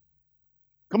before.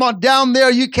 Come on, down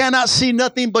there you cannot see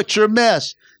nothing but your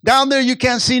mess. Down there you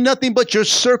can't see nothing but your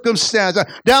circumstance.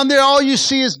 Down there all you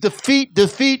see is defeat,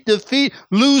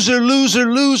 loser.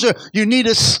 You need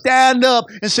to stand up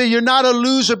and say you're not a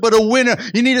loser but a winner.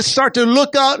 You need to start to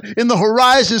look out in the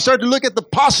horizon, start to look at the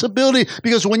possibility,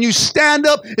 because when you stand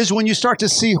up is when you start to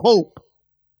see hope.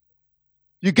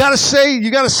 You got to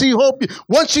see hope.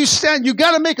 Once you stand, you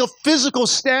got to make a physical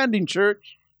standing,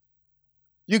 church.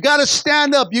 You got to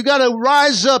stand up. You got to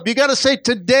rise up. You got to say,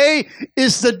 today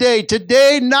is the day.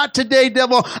 Today, not today,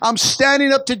 devil. I'm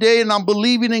standing up today and I'm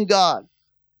believing in God.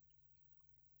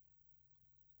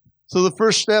 So the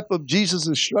first step of Jesus'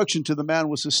 instruction to the man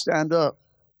was to stand up.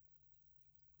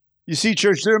 You see,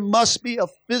 church, there must be a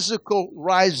physical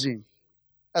rising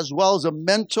as well as a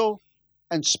mental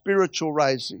and spiritual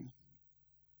rising.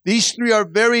 These three are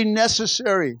very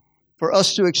necessary for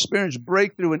us to experience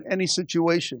breakthrough in any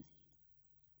situation.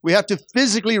 We have to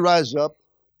physically rise up,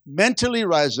 mentally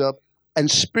rise up, and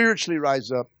spiritually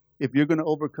rise up if you're going to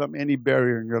overcome any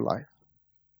barrier in your life.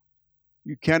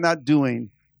 You cannot do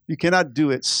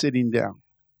it sitting down.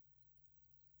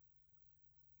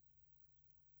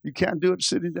 You can't do it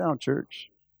sitting down, church.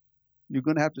 You're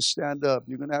going to have to stand up.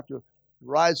 You're going to have to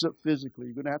rise up physically.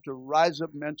 You're going to have to rise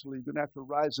up mentally. You're going to have to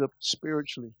rise up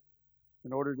spiritually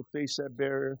in order to face that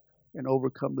barrier and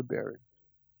overcome the barrier.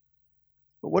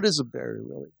 But what is a barrier,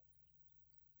 really?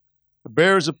 A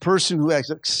barrier is a person who has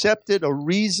accepted a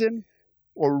reason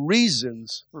or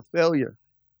reasons for failure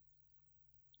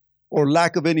or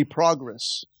lack of any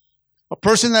progress. A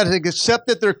person that has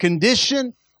accepted their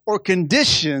condition or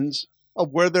conditions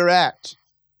of where they're at.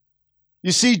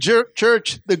 You see,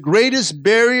 church, the greatest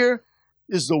barrier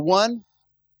is the one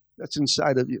that's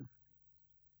inside of you.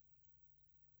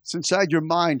 It's inside your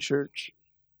mind, church.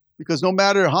 Because no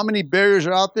matter how many barriers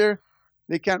are out there,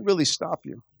 they can't really stop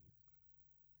you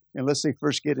unless they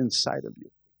first get inside of you.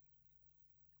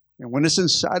 And when it's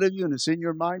inside of you and it's in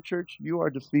your mind, church, you are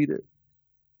defeated.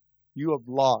 You have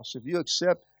lost. If you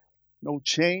accept no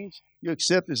change, you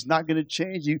accept it's not going to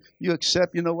change. You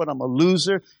accept, you know what, I'm a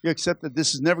loser. You accept that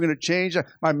this is never going to change.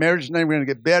 My marriage is never going to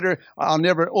get better. I'll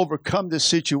never overcome this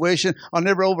situation. I'll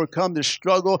never overcome this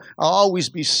struggle. I'll always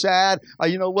be sad.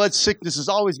 You know what, sickness is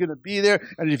always going to be there.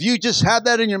 And if you just have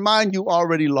that in your mind, you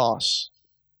already lost.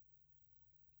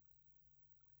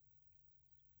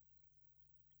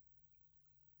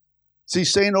 See,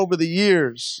 saying over the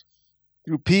years,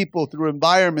 through people, through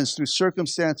environments, through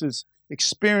circumstances,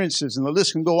 experiences, and the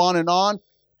list can go on,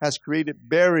 has created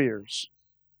barriers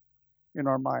in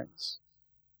our minds.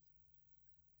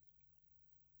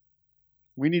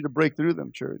 We need to break through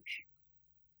them, church,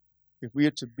 if we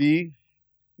are to be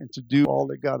and to do all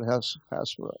that God has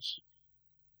for us.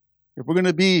 If we're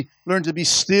going to learn to be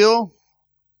still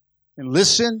and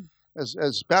listen,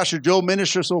 as Pastor Joe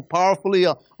ministers so powerfully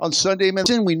on Sunday,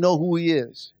 we know who He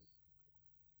is.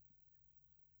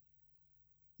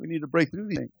 We need to break through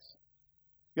these things.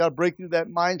 You got to break through that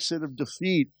mindset of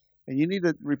defeat, and you need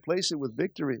to replace it with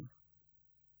victory.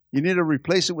 You need to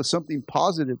replace it with something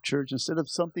positive, church, instead of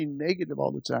something negative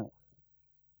all the time.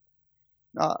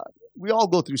 We all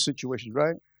go through situations,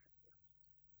 right?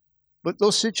 But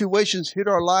those situations hit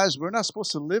our lives. We're not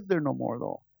supposed to live there no more,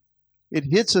 though. It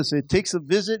hits us. It takes a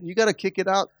visit, and you got to kick it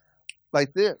out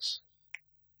like this.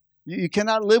 You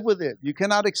cannot live with it. You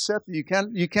cannot accept it.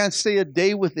 You can't stay a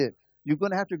day with it. You're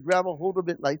going to have to grab a hold of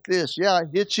it like this. Yeah, it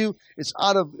hits you. It's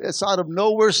out of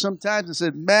nowhere sometimes. And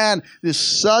said, man, this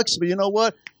sucks. But you know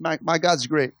what? My God's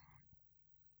great.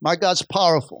 My God's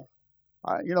powerful.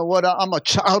 You know what? I'm a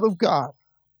child of God.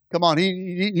 Come on,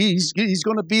 he's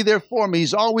going to be there for me.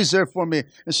 He's always there for me.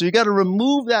 And so you got to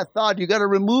remove that thought. You got to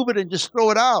remove it and just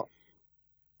throw it out.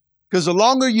 Because the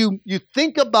longer you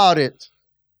think about it,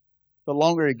 the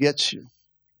longer it gets you.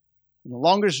 And the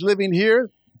longer it's living here,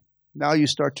 now you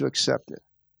start to accept it.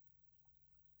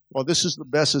 Well, this is the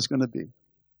best it's going to be.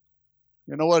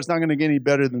 You know what? It's not going to get any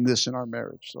better than this in our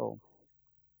marriage. So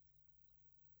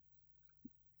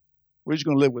we're just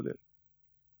going to live with it.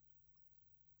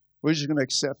 We're just going to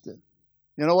accept it.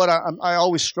 You know what? I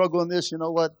always struggle in this. You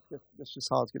know what? That's just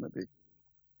how it's going to be.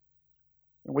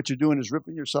 And what you're doing is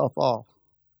ripping yourself off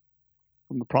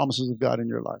from the promises of God in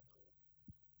your life.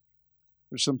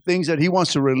 There's some things that He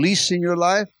wants to release in your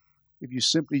life if you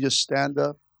simply just stand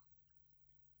up,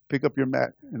 pick up your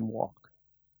mat, and walk.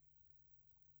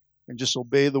 And just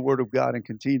obey the Word of God and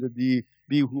continue to be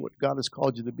who God has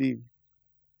called you to be.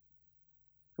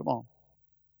 Come on.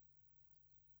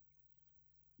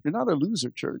 You're not a loser,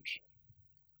 church.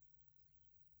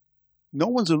 No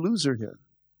one's a loser here.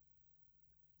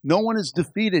 No one is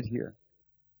defeated here.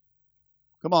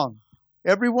 Come on.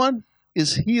 Everyone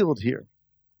is healed here.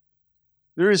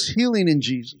 There is healing in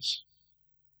Jesus.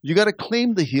 You got to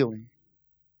claim the healing.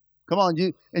 Come on,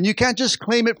 you can't just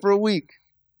claim it for a week.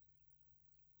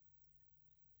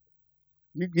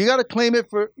 You got to claim it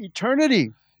for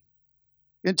eternity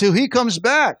until He comes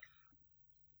back.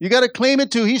 You got to claim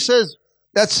it till He says,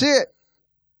 that's it.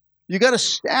 You got to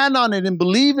stand on it and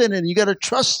believe in it. And you got to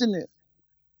trust in it.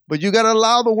 But you got to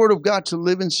allow the Word of God to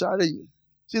live inside of you.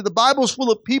 See, the Bible's full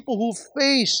of people who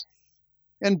faced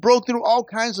and broke through all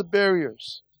kinds of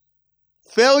barriers.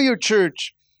 Failure,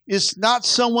 church, is not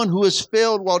someone who has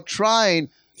failed while trying.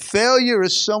 Failure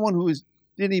is someone who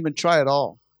didn't even try at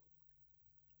all.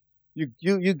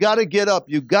 You got to get up.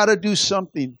 You got to do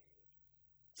something.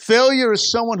 Failure is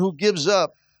someone who gives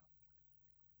up.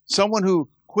 Someone who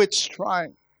quits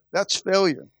trying. That's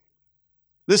failure.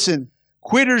 Listen,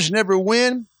 quitters never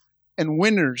win, and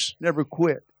winners never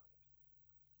quit.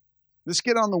 Let's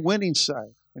get on the winning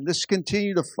side, and let's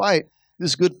continue to fight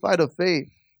this good fight of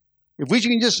faith. If we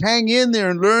can just hang in there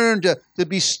and learn to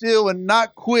be still and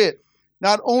not quit,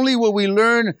 not only will we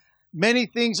learn many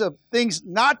things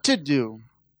not to do,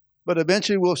 but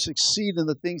eventually we'll succeed in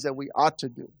the things that we ought to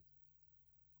do.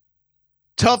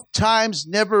 Tough times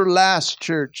never last,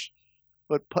 church,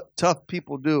 but tough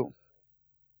people do.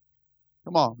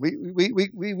 Come on, we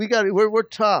got it. We're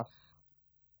tough,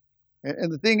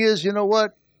 and the thing is, you know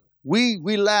what? We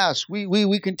last.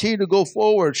 We continue to go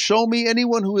forward. Show me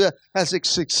anyone who has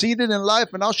succeeded in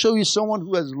life, and I'll show you someone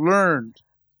who has learned.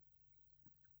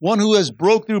 One who has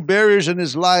broke through barriers in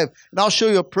his life, and I'll show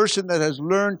you a person that has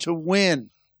learned to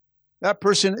win. That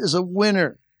person is a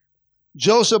winner.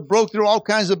 Joseph broke through all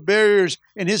kinds of barriers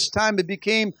in his time and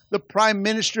became the prime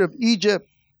minister of Egypt.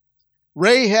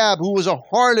 Rahab, who was a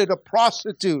harlot, a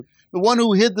prostitute, the one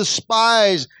who hid the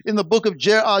spies in the book of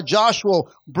Joshua,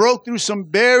 broke through some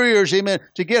barriers, amen,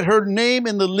 to get her name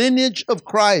in the lineage of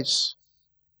Christ.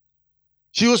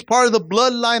 She was part of the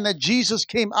bloodline that Jesus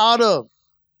came out of.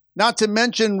 Not to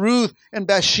mention Ruth and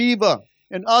Bathsheba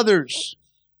and others.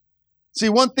 See,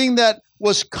 one thing that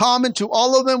was common to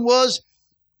all of them was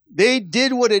they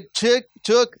did what it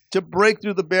took to break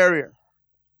through the barrier.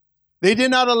 They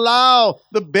did not allow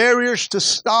the barriers to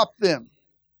stop them.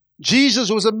 Jesus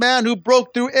was a man who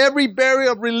broke through every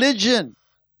barrier of religion,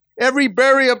 every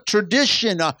barrier of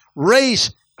tradition,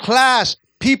 race, class,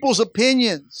 people's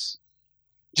opinions.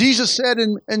 Jesus said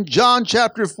in John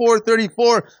chapter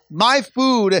 4:34, my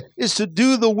food is to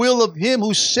do the will of him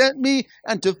who sent me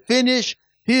and to finish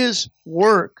his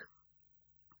work.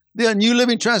 The New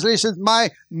Living Translation says,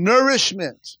 my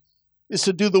nourishment is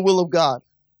to do the will of God.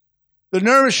 The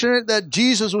nourishment that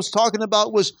Jesus was talking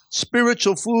about was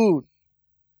spiritual food.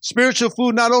 Spiritual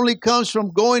food not only comes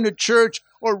from going to church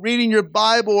or reading your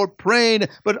Bible or praying,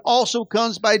 but also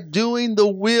comes by doing the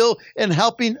will and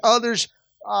helping others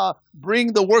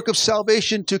bring the work of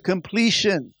salvation to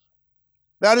completion.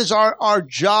 That is our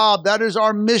job. That is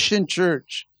our mission,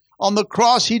 church. On the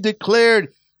cross, he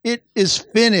declared, it is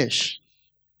finished.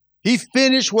 He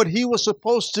finished what he was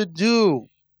supposed to do.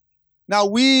 Now,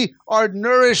 we are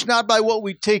nourished not by what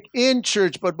we take in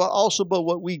church, but also by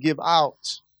what we give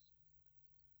out.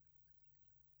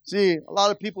 See, a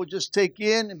lot of people just take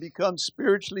in and become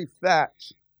spiritually fat.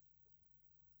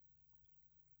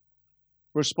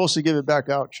 We're supposed to give it back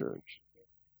out, church.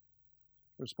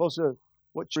 We're supposed to,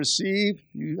 what you receive,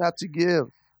 you have to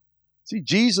give. See,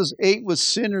 Jesus ate with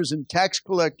sinners and tax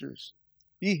collectors.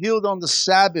 He healed on the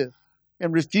Sabbath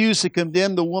and refused to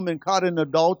condemn the woman caught in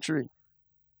adultery.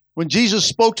 When Jesus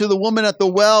spoke to the woman at the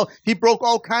well, he broke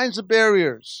all kinds of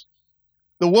barriers.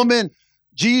 The woman,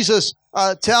 Jesus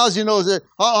tells, that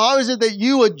how is it that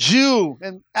you, a Jew,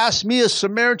 and ask me, a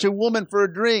Samaritan woman, for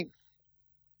a drink?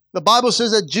 The Bible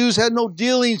says that Jews had no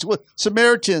dealings with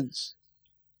Samaritans.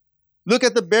 Look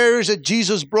at the barriers that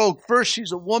Jesus broke. First,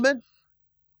 she's a woman.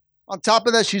 On top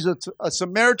of that, she's a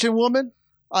Samaritan woman,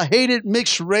 a hated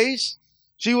mixed race.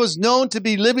 She was known to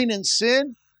be living in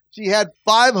sin. She had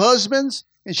 5 husbands,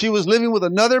 and she was living with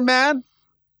another man.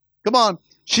 Come on.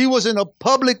 She was in a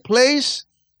public place.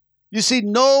 You see,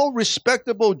 no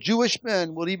respectable Jewish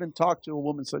man would even talk to a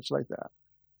woman such like that.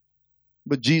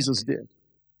 But Jesus did.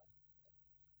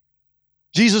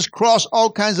 Jesus crossed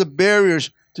all kinds of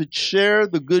barriers to share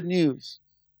the good news.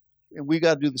 And we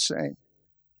got to do the same.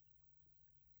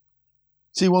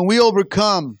 See, when we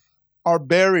overcome our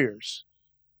barriers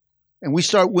and we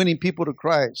start winning people to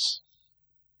Christ,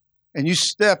 and you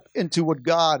step into what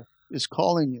God is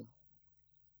calling you,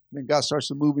 then God starts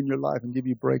to move in your life and give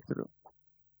you breakthrough.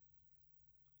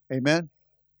 Amen?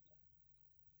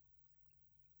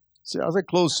 See, as I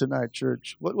close tonight,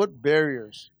 church, what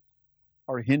barriers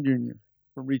are hindering you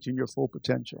from reaching your full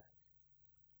potential?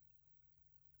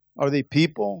 Are they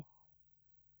people?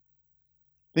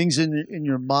 Things in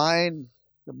your mind?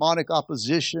 Demonic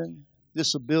opposition?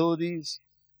 Disabilities?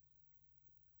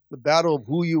 The battle of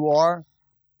who you are?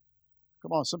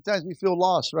 Come on, sometimes we feel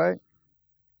lost, right?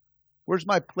 Where's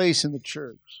my place in the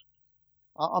church?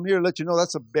 I'm here to let you know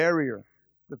that's a barrier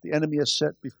that the enemy has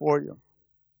set before you.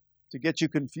 To get you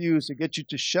confused, to get you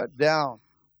to shut down,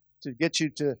 to get you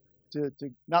to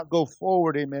not go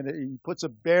forward, amen. He puts a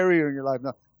barrier in your life.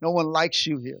 No one likes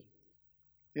you here.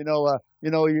 You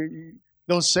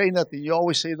don't say nothing. You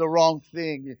always say the wrong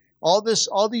thing. All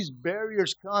these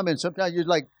barriers come, and sometimes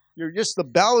you're just, the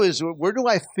battle is, where do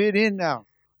I fit in now?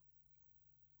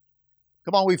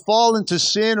 Come on, we fall into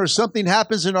sin or something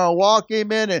happens in our walk,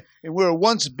 amen, and we were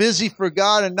once busy for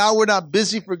God, and now we're not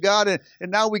busy for God,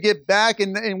 and now we get back,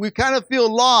 and we kind of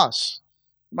feel lost.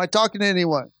 Am I talking to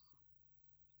anyone?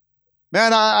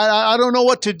 Man, I don't know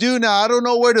what to do now. I don't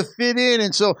know where to fit in,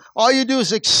 and so all you do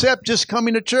is accept just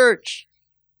coming to church.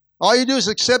 All you do is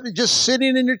accept it, just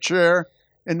sitting in your chair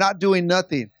and not doing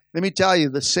nothing. Let me tell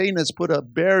you, Satan has put a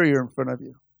barrier in front of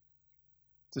you.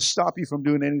 to stop you from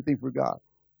doing anything for God.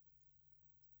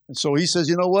 And so he says,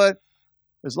 you know what?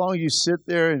 As long as you sit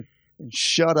there and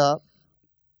shut up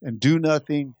and do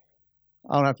nothing,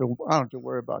 I don't have to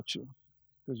worry about you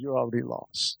because you're already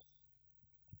lost.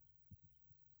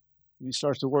 And he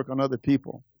starts to work on other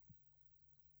people.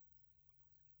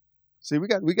 See, we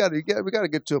got to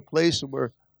get to a place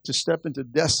where to step into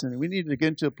destiny. We need to get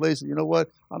into a place that, you know what?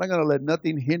 I'm not going to let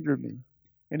nothing hinder me,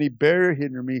 any barrier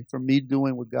hinder me from me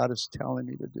doing what God is telling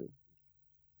me to do.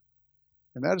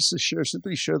 And that is to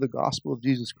simply share the gospel of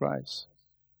Jesus Christ,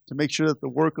 to make sure that the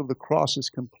work of the cross is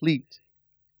complete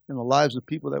in the lives of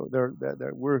people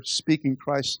that we're speaking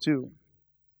Christ to,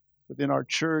 within our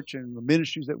church and the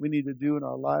ministries that we need to do in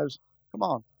our lives. Come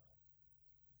on.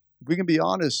 If we can be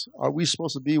honest, are we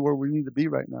supposed to be where we need to be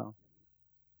right now?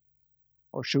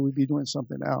 Or should we be doing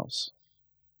something else?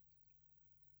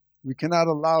 We cannot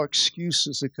allow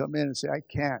excuses to come in and say, I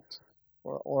can't,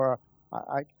 or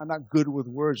I'm not good with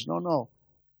words. No.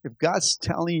 If God's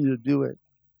telling you to do it,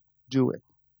 do it.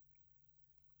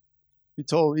 He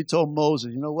told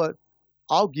Moses, you know what?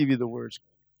 I'll give you the words.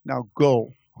 Now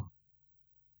go.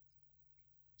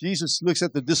 Jesus looks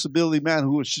at the disability man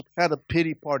who had a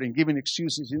pity party and giving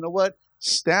excuses. You know what?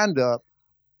 Stand up,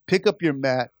 pick up your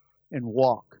mat, and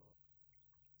walk.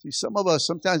 See, some of us,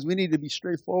 sometimes we need to be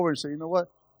straightforward and say, you know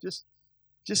what? Just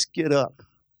get up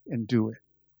and do it.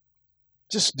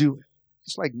 Just do it.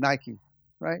 Just like Nike,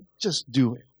 right? Just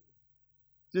do it.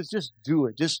 Just do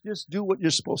it. Just do what you're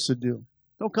supposed to do.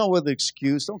 Don't come with an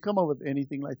excuse. Don't come up with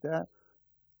anything like that.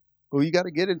 But you got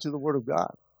to get into the Word of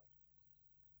God.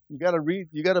 You got to read.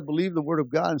 You got to believe the Word of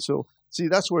God. And so, see,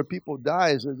 that's where people die,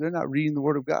 is that they're not reading the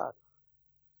Word of God.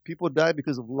 People die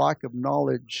because of lack of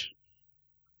knowledge.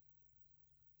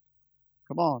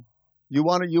 Come on. You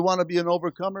want to be an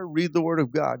overcomer? Read the Word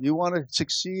of God. You want to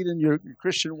succeed in your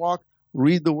Christian walk?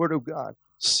 Read the Word of God.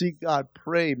 Seek God.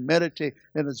 Pray. Meditate.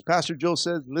 And as Pastor Joe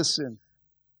says, listen.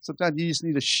 Sometimes you just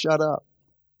need to shut up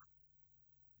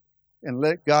and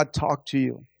let God talk to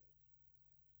you.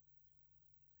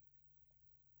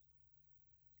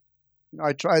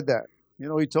 I tried that.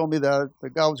 He told me that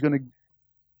God was going to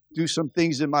do some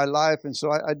things in my life, and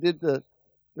so I did the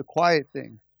quiet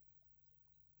thing.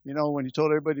 When he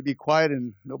told everybody to be quiet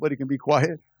and nobody can be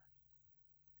quiet.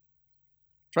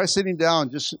 Try sitting down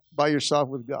just by yourself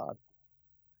with God.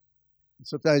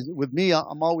 Sometimes with me,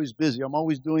 I'm always busy. I'm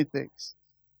always doing things.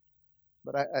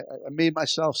 But I made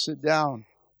myself sit down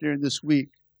during this week.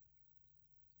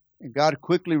 And God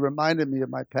quickly reminded me of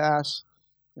my past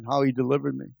and how He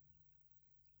delivered me.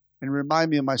 And remind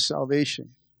me of my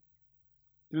salvation.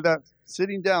 Through that,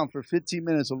 sitting down for 15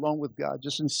 minutes alone with God,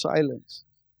 just in silence,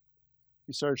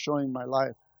 He started showing my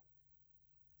life.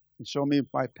 He showed me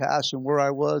my past and where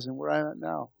I was and where I am at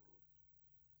now.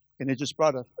 And it just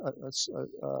brought a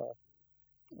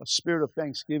spirit of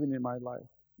thanksgiving in my life.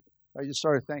 I just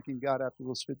started thanking God after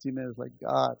those 15 minutes, like,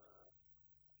 God,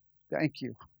 thank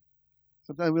you.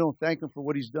 Sometimes we don't thank Him for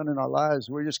what He's done in our lives.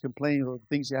 We're just complaining about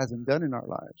things He hasn't done in our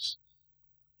lives.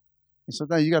 And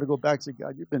sometimes you got to go back to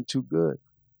God. You've been too good.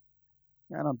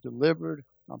 Man, I'm delivered.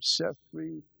 I'm set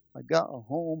free. I got a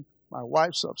home. My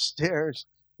wife's upstairs.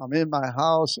 I'm in my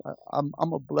house.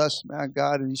 I'm a blessed man,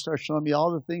 God. And He starts showing me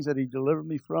all the things that He delivered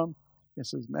me from. And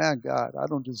says, man, God, I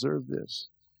don't deserve this.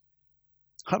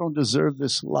 I don't deserve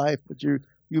this life, but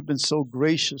you've been so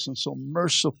gracious and so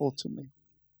merciful to me.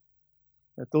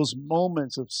 That those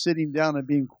moments of sitting down and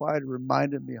being quiet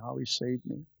reminded me how He saved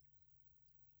me.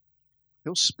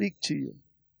 He'll speak to you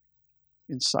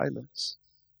in silence.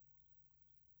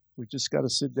 We just got to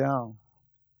sit down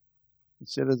and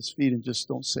sit at His feet and just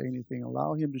don't say anything.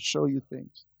 Allow Him to show you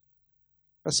things.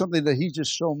 That's something that He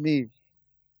just showed me.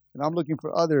 And I'm looking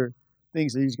for other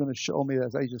things that He's going to show me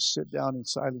as I just sit down in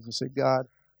silence and say, God,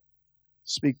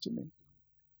 speak to me.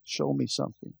 Show me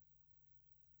something.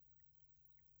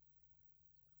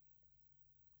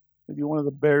 Maybe one of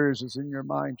the barriers is in your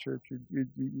mind, church. You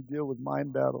deal with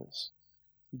mind battles.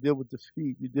 You deal with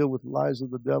defeat. You deal with lies of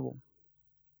the devil.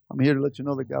 I'm here to let you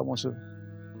know that God wants to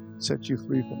set you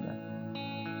free from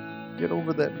that. Get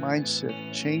over that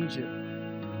mindset. Change it.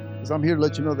 Because I'm here to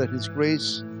let you know that His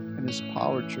grace and His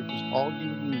power, church, is all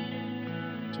you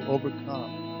need to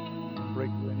overcome and break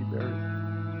through any barrier.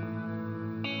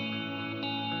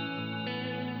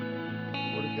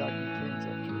 The Word of God contains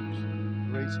that, church.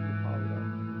 Grace and the power of that.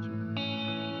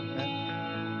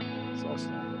 Amen. Let's all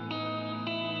stand.